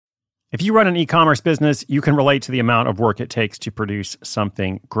If you run an e-commerce business, you can relate to the amount of work it takes to produce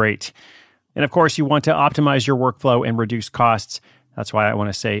something great. And of course, you want to optimize your workflow and reduce costs. That's why I want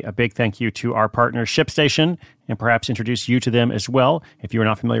to say a big thank you to our partner, ShipStation, and perhaps introduce you to them as well. If you're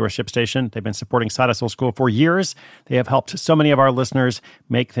not familiar with ShipStation, they've been supporting Side Hustle School for years. They have helped so many of our listeners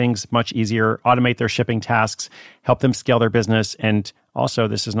make things much easier, automate their shipping tasks, help them scale their business, and also,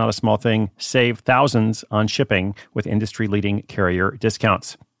 this is not a small thing, save thousands on shipping with industry-leading carrier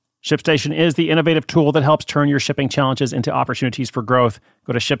discounts. ShipStation is the innovative tool that helps turn your shipping challenges into opportunities for growth.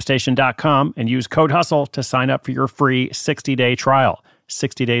 Go to ShipStation.com and use code HUSTLE to sign up for your free 60-day trial.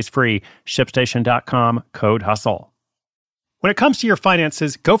 60 days free. ShipStation.com, code HUSTLE. When it comes to your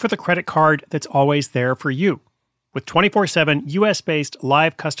finances, go for the credit card that's always there for you. With 24/7 US-based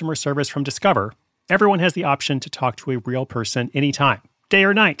live customer service from Discover, everyone has the option to talk to a real person anytime, day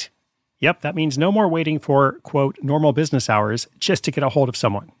or night. Yep, that means no more waiting for, quote, normal business hours just to get a hold of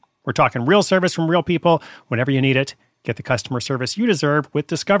someone. We're talking real service from real people whenever you need it. Get the customer service you deserve with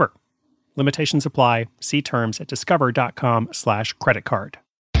Discover. Limitations apply. See terms at discover.com/creditcard.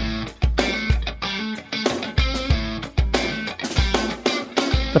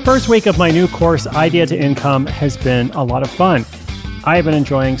 The first week of my new course, Idea to Income, has been a lot of fun. I have been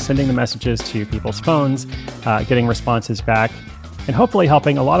enjoying sending the messages to people's phones, getting responses back, and hopefully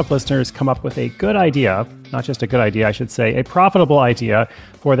helping a lot of listeners come up with a good idea, not just a good idea, I should say, a profitable idea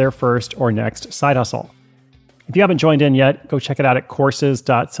for their first or next side hustle. If you haven't joined in yet, go check it out at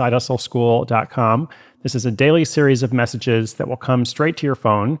courses.sidehustleschool.com. This is a daily series of messages that will come straight to your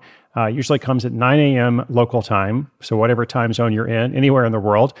phone. Usually comes at 9 a.m. local time, so whatever time zone you're in, anywhere in the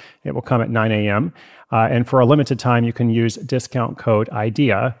world, it will come at 9 a.m. And for a limited time, you can use discount code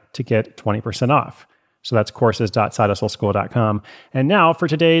IDEA to get 20% off. So that's courses.sidehustleschool.com. And now for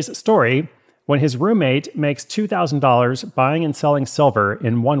today's story, when his roommate makes $2,000 buying and selling silver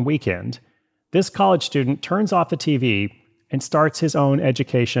in one weekend, this college student turns off the TV and starts his own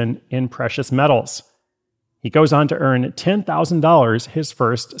education in precious metals. He goes on to earn $10,000 his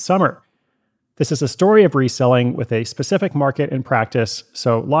first summer. This is a story of reselling with a specific market and practice,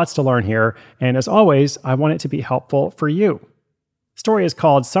 so lots to learn here. And as always, I want it to be helpful for you. Story is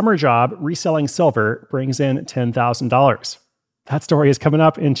called Summer Job Reselling Silver Brings in $10,000. That story is coming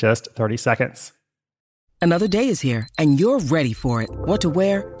up in just 30 seconds. Another day is here, and you're ready for it. What to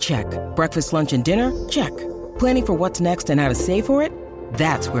wear? Check. Breakfast, lunch, and dinner? Check. Planning for what's next and how to save for it?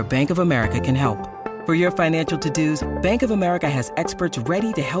 That's where Bank of America can help. For your financial to-dos, Bank of America has experts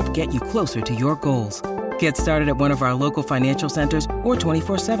ready to help get you closer to your goals. Get started at one of our local financial centers or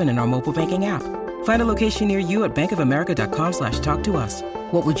 24/7 in our mobile banking app. Find a location near you at bankofamerica.com/talktous.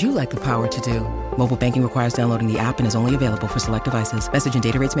 What would you like the power to do? Mobile banking requires downloading the app and is only available for select devices. Message and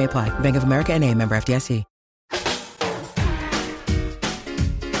data rates may apply. Bank of America N.A., member FDIC.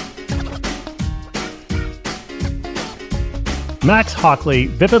 Max Hockley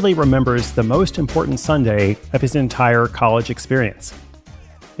vividly remembers the most important Sunday of his entire college experience.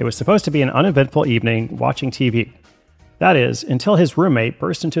 It was supposed to be an uneventful evening watching TV. That is, until his roommate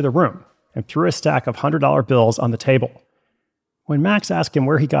burst into the room and threw a stack of $100 bills on the table. When Max asked him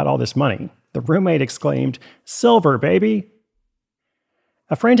where he got all this money, the roommate exclaimed, "Silver, baby!"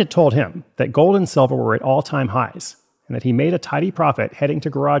 A friend had told him that gold and silver were at all-time highs, and that he made a tidy profit heading to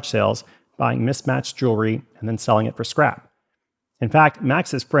garage sales, buying mismatched jewelry, and then selling it for scrap. In fact,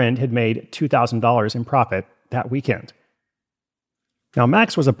 Max's friend had made $2,000 in profit that weekend. Now,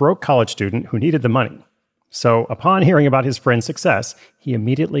 Max was a broke college student who needed the money. So upon hearing about his friend's success, he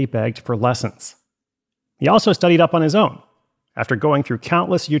immediately begged for lessons. He also studied up on his own. After going through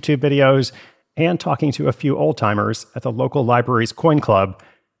countless YouTube videos and talking to a few old-timers at the local library's coin club,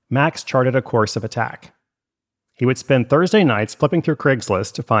 Max charted a course of attack. He would spend Thursday nights flipping through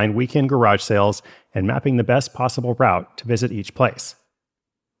Craigslist to find weekend garage sales and mapping the best possible route to visit each place.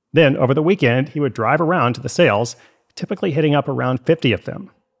 Then, over the weekend, he would drive around to the sales, typically hitting up around 50 of them.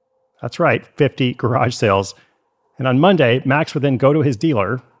 That's right, 50 garage sales. And on Monday, Max would then go to his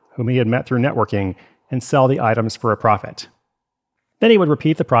dealer, whom he had met through networking, and sell the items for a profit. Then he would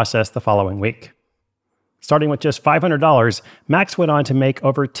repeat the process the following week. Starting with just $500, Max went on to make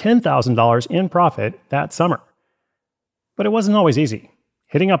over $10,000 in profit that summer. But it wasn't always easy.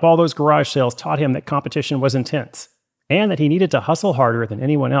 Hitting up all those garage sales taught him that competition was intense, and that he needed to hustle harder than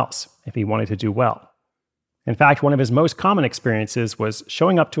anyone else if he wanted to do well. In fact, one of his most common experiences was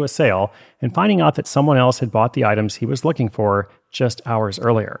showing up to a sale and finding out that someone else had bought the items he was looking for just hours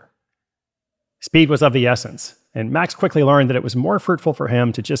earlier. Speed was of the essence, and Max quickly learned that it was more fruitful for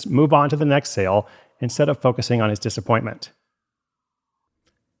him to just move on to the next sale instead of focusing on his disappointment.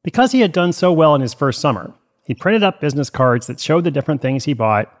 Because he had done so well in his first summer, he printed up business cards that showed the different things he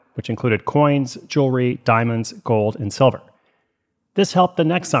bought, which included coins, jewelry, diamonds, gold, and silver. This helped the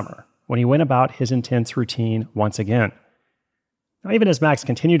next summer, when he went about his intense routine once again. Now, even as Max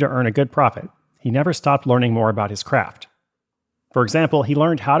continued to earn a good profit, he never stopped learning more about his craft. For example, he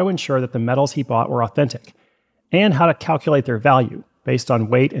learned how to ensure that the metals he bought were authentic, and how to calculate their value based on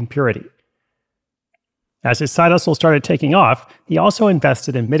weight and purity. As his side hustle started taking off, he also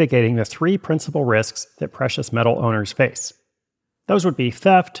invested in mitigating the 3 principal risks that precious metal owners face. Those would be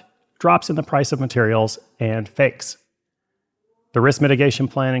theft, drops in the price of materials, and fakes. The risk mitigation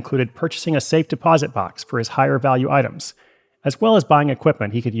plan included purchasing a safe deposit box for his higher value items, as well as buying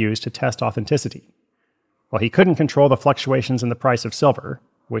equipment he could use to test authenticity. While he couldn't control the fluctuations in the price of silver,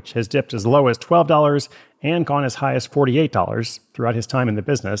 which has dipped as low as $12 and gone as high as $48 throughout his time in the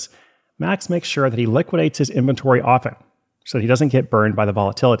business, Max makes sure that he liquidates his inventory often so that he doesn't get burned by the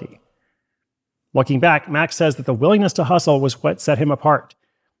volatility. Looking back, Max says that the willingness to hustle was what set him apart.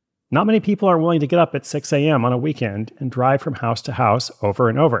 Not many people are willing to get up at 6 a.m. on a weekend and drive from house to house over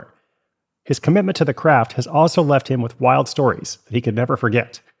and over. His commitment to the craft has also left him with wild stories that he could never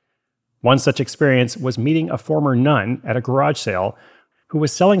forget. One such experience was meeting a former nun at a garage sale who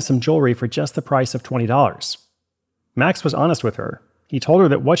was selling some jewelry for just the price of $20. Max was honest with her. He told her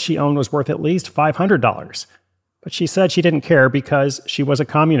that what she owned was worth at least $500, but she said she didn't care because she was a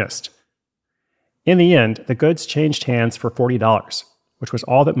communist. In the end, the goods changed hands for $40, which was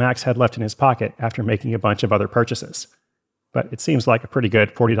all that Max had left in his pocket after making a bunch of other purchases. But it seems like a pretty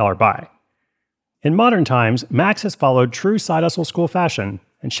good $40 buy. In modern times, Max has followed true side hustle school fashion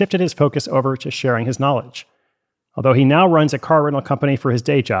and shifted his focus over to sharing his knowledge. Although he now runs a car rental company for his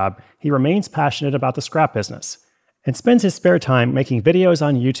day job, he remains passionate about the scrap business and spends his spare time making videos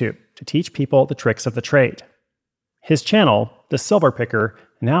on YouTube to teach people the tricks of the trade. His channel, The Silver Picker,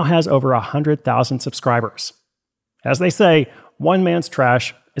 now has over 100,000 subscribers. As they say, one man's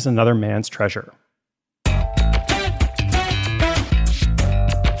trash is another man's treasure.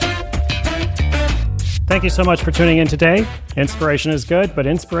 Thank you so much for tuning in today. Inspiration is good, but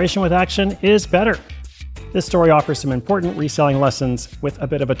inspiration with action is better. This story offers some important reselling lessons with a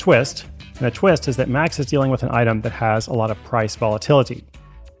bit of a twist. And the twist is that Max is dealing with an item that has a lot of price volatility.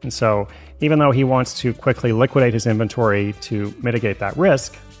 And so even though he wants to quickly liquidate his inventory to mitigate that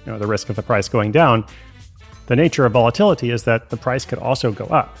risk, the risk of the price going down, the nature of volatility is that the price could also go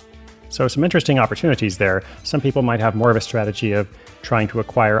up. So some interesting opportunities there. Some people might have more of a strategy of trying to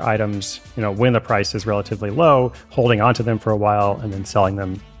acquire items, when the price is relatively low, holding onto them for a while, and then selling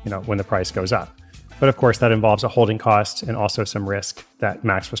them, when the price goes up. But of course, that involves a holding cost and also some risk that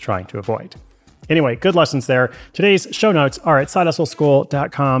Max was trying to avoid. Anyway, good lessons there. Today's show notes are at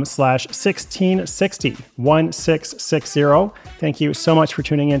sidehustleschool.com/1660, 1660. Thank you so much for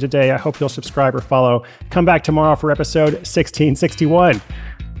tuning in today. I hope you'll subscribe or follow. Come back tomorrow for episode 1661.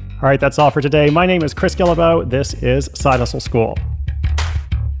 All right, that's all for today. My name is Chris Guillebeau. This is Side Hustle School.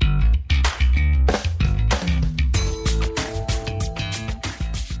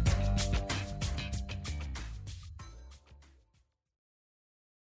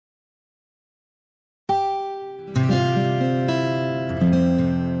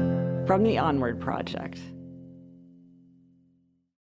 From the Onward Project.